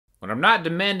When I'm not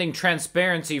demanding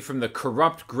transparency from the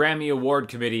corrupt Grammy Award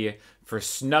Committee for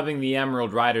snubbing the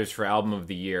Emeryld Ryders for Album of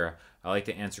the Year, I like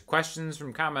to answer questions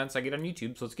from comments I get on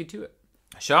YouTube, so let's get to it.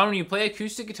 Sean, when you play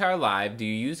acoustic guitar live, do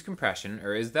you use compression,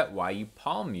 or is that why you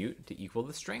palm mute to equal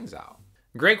the strings out?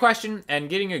 Great question, and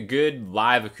getting a good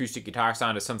live acoustic guitar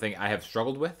sound is something I have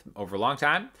struggled with over a long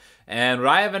time. And what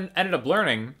I have ended up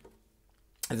learning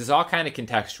is it's all kind of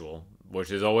contextual, which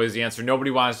is always the answer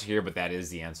nobody wants to hear, but that is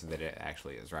the answer that it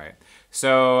actually is, right?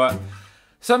 So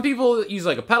some people use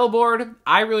like a pedal board.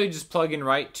 I really just plug in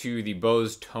right to the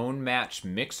Bose Tone Match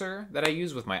mixer that I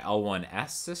use with my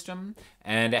L1S system,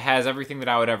 and it has everything that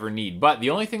I would ever need. But the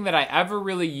only thing that I ever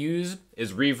really use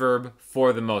is reverb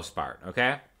for the most part,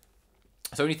 okay?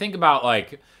 So when you think about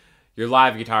like your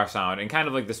live guitar sound and kind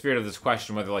of like the spirit of this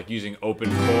question, whether like using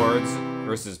open chords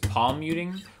versus palm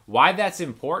muting, why that's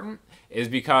important is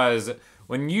because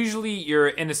when usually you're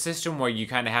in a system where you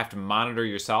kind of have to monitor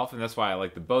yourself, and that's why I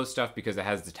like the Bose stuff, because it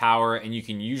has the tower and you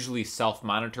can usually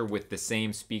self-monitor with the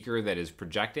same speaker that is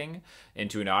projecting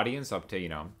into an audience up to,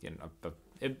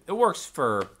 it works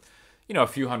for, a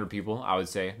few hundred people, I would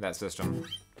say, that system.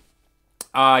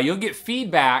 You'll get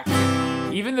feedback.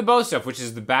 Even the Bose stuff, which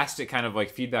is the best at kind of like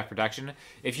feedback protection,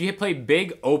 if you play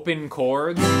big open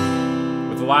chords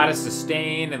with a lot of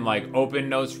sustain and like open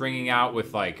notes ringing out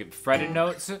with like fretted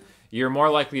notes, you're more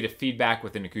likely to feedback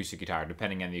with an acoustic guitar,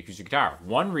 depending on the acoustic guitar.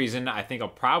 One reason I think I'll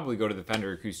probably go to the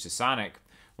Fender Acoustasonic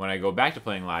when I go back to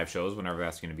playing live shows, whenever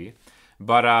that's going to be.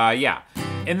 But yeah,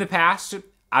 in the past,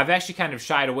 I've actually kind of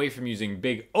shied away from using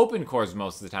big open chords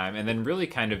most of the time, and then really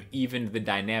kind of evened the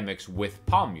dynamics with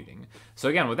palm muting. So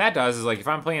again, what that does is like if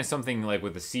I'm playing something like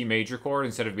with a C major chord,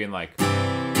 instead of being like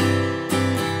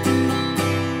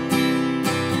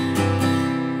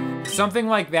something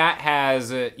like that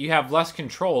has, you have less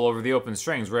control over the open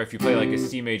strings, where if you play like a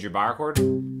C major bar chord,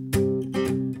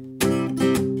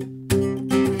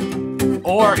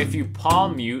 or if you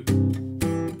palm mute,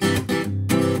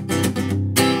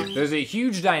 there's a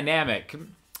huge dynamic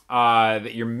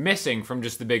that you're missing from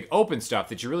just the big open stuff,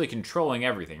 that you're really controlling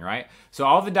everything, right? So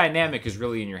all the dynamic is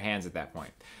really in your hands at that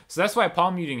point. So that's why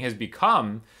palm muting has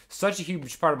become such a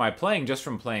huge part of my playing, just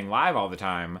from playing live all the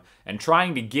time and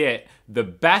trying to get the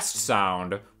best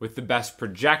sound with the best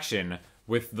projection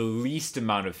with the least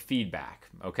amount of feedback,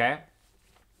 okay?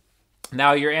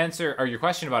 Now your answer, or your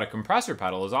question about a compressor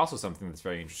pedal, is also something that's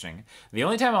very interesting. The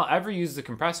only time I'll ever use the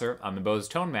compressor on the Bose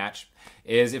Tone Match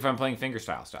is if I'm playing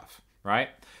fingerstyle stuff, right?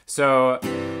 So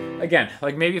again,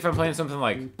 like maybe if I'm playing something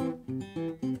like,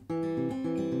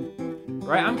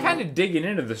 right, I'm kind of digging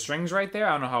into the strings right there.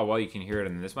 I don't know how well you can hear it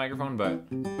in this microphone,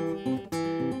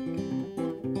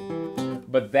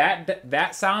 but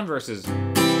that sound versus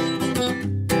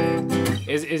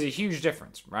is a huge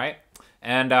difference, right?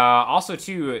 And also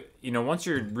too, once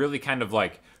you're really kind of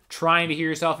like trying to hear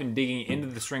yourself and digging into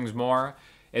the strings more,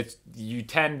 you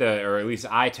tend to, or at least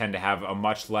I tend to have a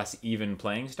much less even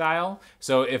playing style.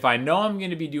 So if I know I'm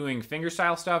going to be doing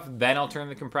fingerstyle stuff, then I'll turn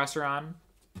the compressor on.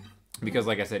 Because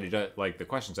like I said, it does, like the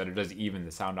question said, it does even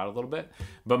the sound out a little bit.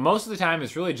 But most of the time,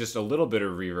 it's really just a little bit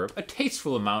of reverb, a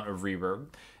tasteful amount of reverb,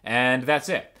 and that's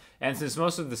it. And since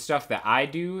most of the stuff that I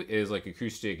do is like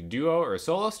acoustic duo or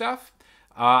solo stuff,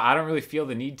 I don't really feel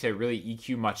the need to really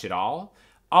EQ much at all,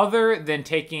 other than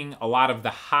taking a lot of the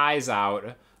highs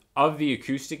out of the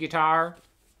acoustic guitar,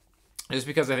 just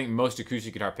because I think most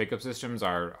acoustic guitar pickup systems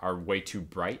are way too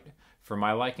bright for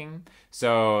my liking.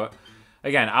 So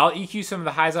again, I'll EQ some of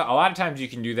the highs out. A lot of times you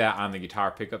can do that on the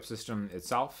guitar pickup system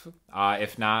itself.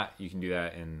 If not, you can do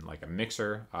that in like a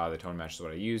mixer. The Tone Match is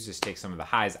what I use. Just take some of the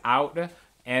highs out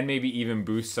and maybe even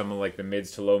boost some of like the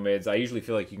mids to low mids. I usually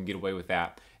feel like you can get away with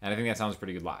that, and I think that sounds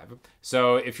pretty good live.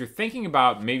 So if you're thinking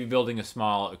about maybe building a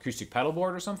small acoustic pedal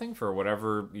board or something for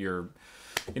whatever your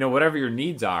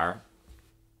needs are,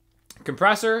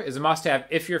 compressor is a must-have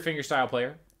if you're a fingerstyle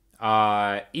player.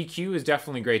 EQ is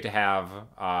definitely great to have,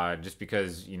 just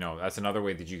because, that's another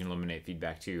way that you can eliminate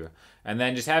feedback too. And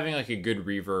then just having like a good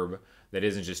reverb that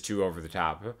isn't just too over the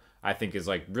top, I think is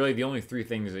like really the only three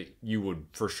things that you would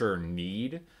for sure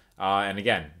need. And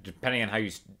again, depending on how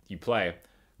you play,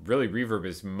 really reverb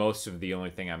is most of the only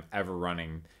thing I'm ever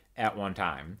running at one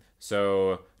time.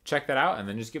 So check that out and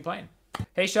then just get playing.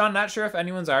 Hey Sean, not sure if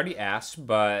anyone's already asked,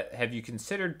 but have you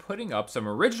considered putting up some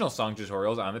original song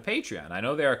tutorials on the Patreon? I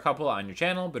know there are a couple on your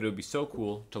channel, but it would be so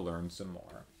cool to learn some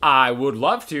more. I would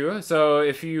love to. So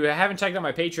if you haven't checked out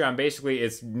my Patreon, basically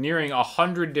it's nearing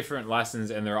 100 different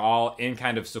lessons, and they're all in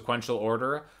kind of sequential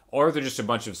order, or they're just a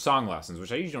bunch of song lessons,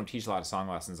 which I usually don't teach a lot of song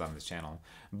lessons on this channel.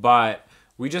 But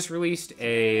we just released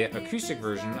a acoustic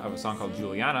version of a song called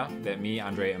Julianna that me,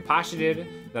 Andrea, and Pasha did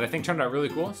that I think turned out really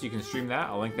cool, so you can stream that.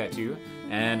 I'll link that too.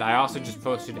 And I also just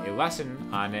posted a lesson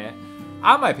on it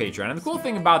on my Patreon. And the cool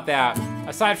thing about that,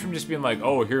 aside from just being like,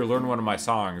 oh, here, learn one of my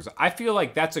songs, I feel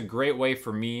like that's a great way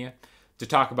for me to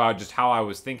talk about just how I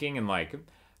was thinking and like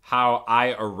how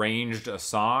I arranged a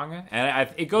song. And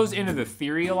it goes into the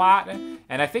theory a lot.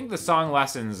 And I think the song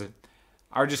lessons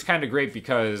are just kind of great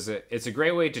because it's a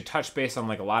great way to touch base on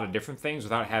like a lot of different things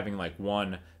without having like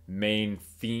one main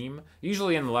theme.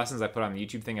 Usually in the lessons I put on the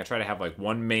YouTube thing, I try to have like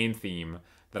one main theme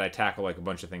that I tackle like a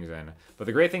bunch of things in. But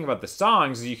the great thing about the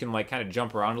songs is you can like kind of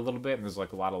jump around a little bit, and there's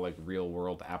like a lot of like real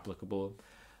world applicable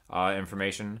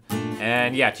information.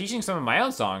 And yeah, teaching some of my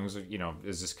own songs, you know,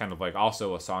 is just kind of like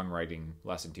also a songwriting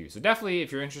lesson too. So definitely,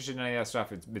 if you're interested in any of that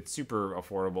stuff, it's super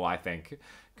affordable, I think,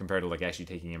 compared to like actually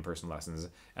taking in-person lessons.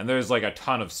 And there's like a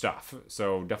ton of stuff,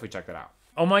 so definitely check that out.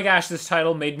 Oh my gosh, this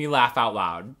title made me laugh out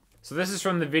loud. So this is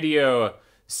from the video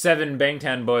 7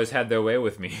 Bangtan Boys Had Their Way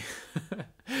With Me,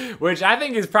 which I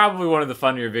think is probably one of the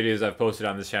funnier videos I've posted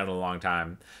on this channel in a long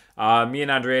time. Me and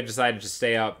Andrea decided to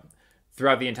stay up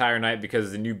throughout the entire night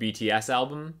because the new BTS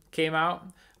album came out.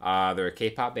 They're a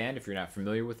K-pop band, if you're not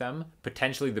familiar with them.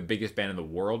 Potentially the biggest band in the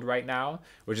world right now,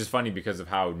 which is funny because of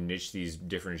how niche these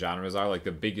different genres are. Like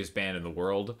the biggest band in the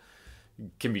world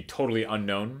can be totally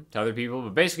unknown to other people.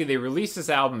 But basically they released this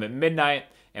album at midnight,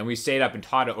 and we stayed up and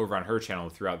taught it over on her channel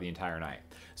throughout the entire night.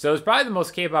 So it's probably the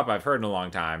most K-pop I've heard in a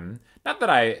long time. Not that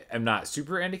I am not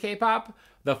super into K-pop.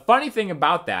 The funny thing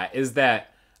about that is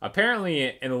that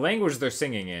apparently in the language they're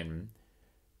singing in,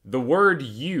 the word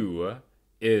you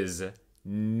is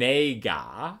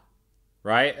nega,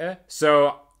 right?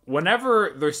 So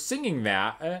whenever they're singing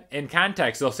that in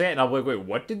context, they'll say it, and I'll be like, wait,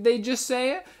 what did they just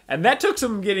say? And that took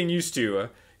some getting used to.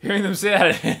 Hearing them say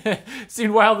that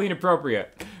seemed wildly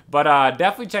inappropriate. But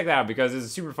definitely check that out because it's a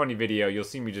super funny video. You'll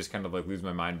see me just kind of like lose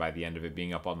my mind by the end of it,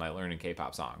 being up all night learning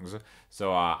K-pop songs.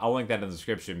 So I'll link that in the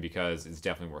description because it's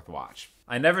definitely worth a watch.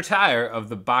 I never tire of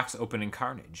the box opening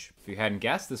carnage. If you hadn't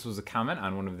guessed, this was a comment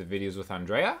on one of the videos with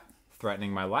Andrea,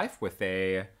 threatening my life with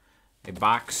a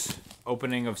box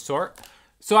opening of sort.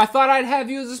 So I thought I'd have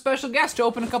you as a special guest to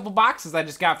open a couple boxes I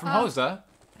just got from Hosa.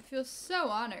 I feel so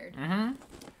honored.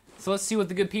 So let's see what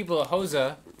the good people at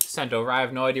Hosa sent over. I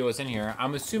have no idea what's in here.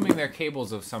 I'm assuming they're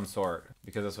cables of some sort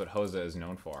because that's what Hosa is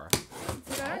known for.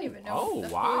 I don't even know. Oh,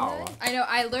 wow. I know.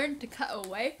 I learned to cut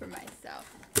away from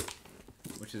myself.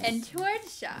 Which is... And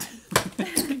towards Sean.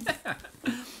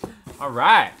 All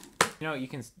right. You know, you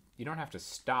don't have to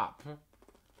stop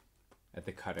at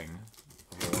the cutting.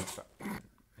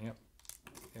 Yep.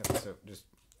 So just...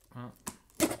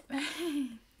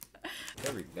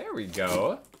 There we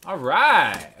go. All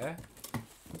right.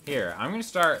 Here, I'm gonna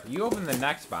start. You open the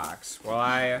next box while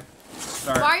I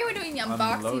start. Why are you doing the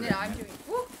unboxing unloading. and I'm doing?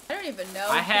 Whoop, I don't even know.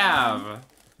 I have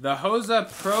the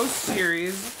Hosa Pro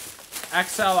Series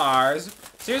XLRs.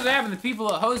 Seriously, I have the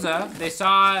people at Hosa. They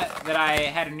saw that I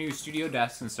had a new studio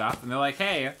desk and stuff, and they're like,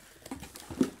 "Hey,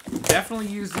 definitely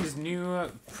use these new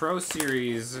Pro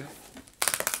Series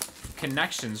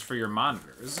connections for your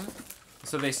monitors."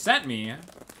 So they sent me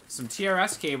some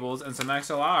TRS cables and some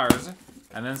XLRs,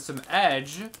 and then some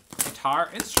Edge guitar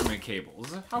instrument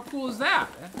cables. How cool is that?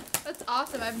 That's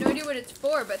awesome. I have no idea what it's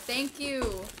for, but thank you.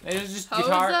 It's just Hosa?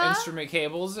 guitar instrument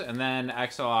cables, and then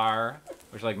XLR,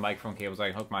 which are like microphone cables.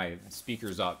 I can hook my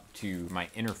speakers up to my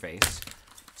interface.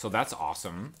 So that's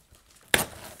awesome.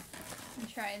 I'm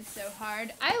trying so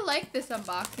hard. I like this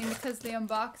unboxing because the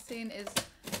unboxing is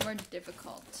more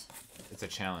difficult. It's a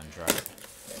challenge, right?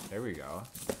 There we go.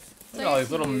 So Look at all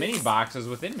these little mini boxes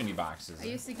within mini boxes. I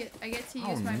get to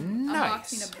use my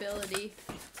unboxing ability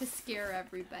to scare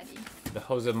everybody. The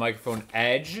Hosa microphone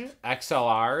Edge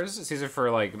XLRs. These are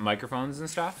for like microphones and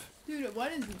stuff. Dude,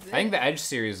 what is this? I think the Edge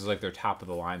series is like their top of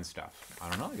the line stuff. I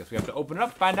don't know. I guess we have to open it up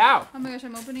and find out. Oh my gosh,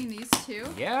 I'm opening these too.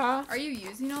 Yeah. Are you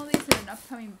using all these in an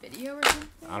upcoming video or something?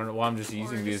 I don't know. Well, I'm just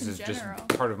using these as just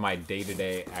part of my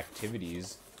day-to-day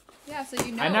activities. Yeah, so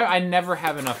you know. I never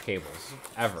have enough cables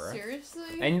ever.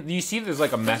 Seriously? And you see, there's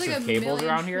like a mess of cables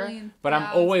around here, but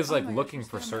I'm always like looking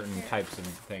for certain types of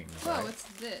things. Whoa, right? what's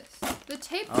this? The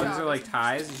tape. Oh, these are like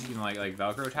ties. You can like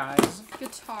Velcro ties.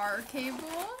 Guitar cables.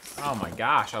 Oh my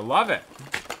gosh, I love it.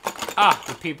 Ah,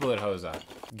 the people at Hosa.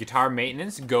 Guitar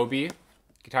maintenance, Gobi.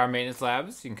 Guitar maintenance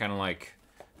labs. You can kind of like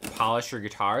polish your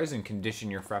guitars and condition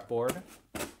your fretboard.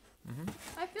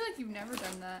 I feel like you've never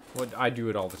done that. Well, I do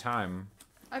it all the time.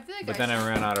 I feel like But then I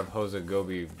ran out of Hosa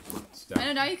Gobi stuff. I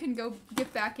know, now you can go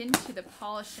get back into the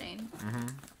polishing.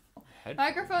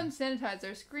 Microphone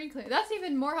sanitizer, screen cleaner. That's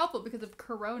even more helpful because of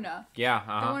Corona. Yeah,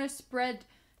 Don't want to spread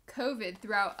COVID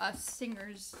throughout us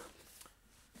singers.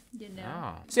 You know.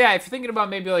 Oh. So yeah, if you're thinking about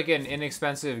maybe like an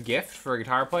inexpensive gift for a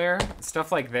guitar player,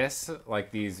 stuff like this,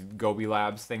 like these Gobi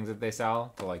Labs things that they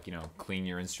sell to like, you know, clean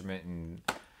your instrument and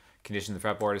condition the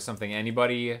fretboard is something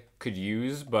anybody could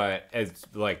use, but as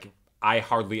like I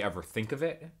hardly ever think of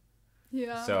it.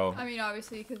 Yeah. So I mean,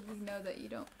 obviously, because we know that you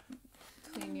don't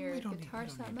clean your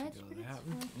guitars that much.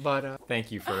 But thank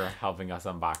you for helping us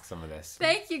unbox some of this.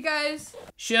 Thank you guys.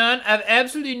 Sean, I've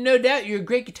absolutely no doubt you're a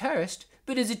great guitarist,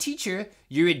 but as a teacher,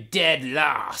 you're a dead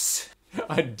loss.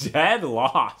 A dead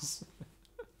loss?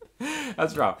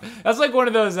 That's rough. That's like one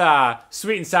of those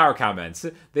sweet and sour comments.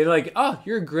 They're like, oh,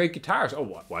 you're a great guitarist.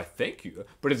 Oh, why, thank you.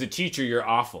 But as a teacher, you're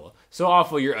awful. So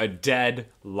awful, you're a dead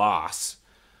loss.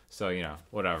 So, you know,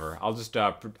 whatever. I'll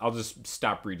just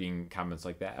stop reading comments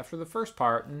like that after the first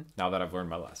part, now that I've learned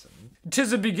my lesson.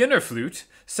 'Tis a beginner flute.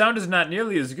 Sound is not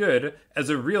nearly as good as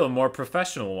a real, more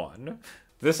professional one.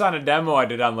 This on a demo I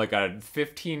did on like a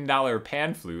 $15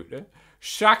 pan flute.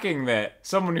 Shocking that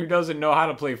someone who doesn't know how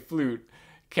to play flute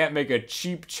can't make a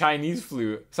cheap Chinese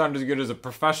flute sound as good as a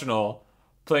professional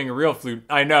playing a real flute.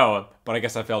 I know, but I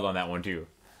guess I failed on that one too.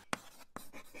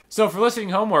 So for listening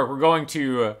homework, we're going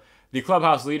to the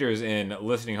clubhouse leaders in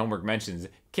listening homework mentions,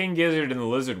 King Gizard and the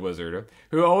Lizard Wizard,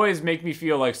 who always make me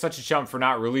feel like such a chump for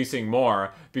not releasing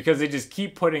more because they just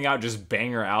keep putting out just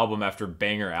banger album after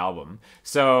banger album.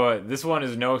 So this one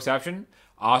is no exception.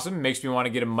 Awesome. Makes me want to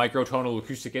get a microtonal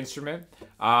acoustic instrument.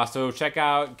 So check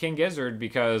out King Gizard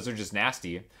because they're just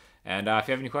nasty. And if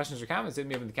you have any questions or comments, hit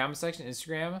me up in the comment section,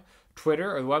 Instagram,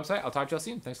 Twitter, or the website. I'll talk to y'all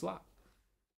soon. Thanks a lot.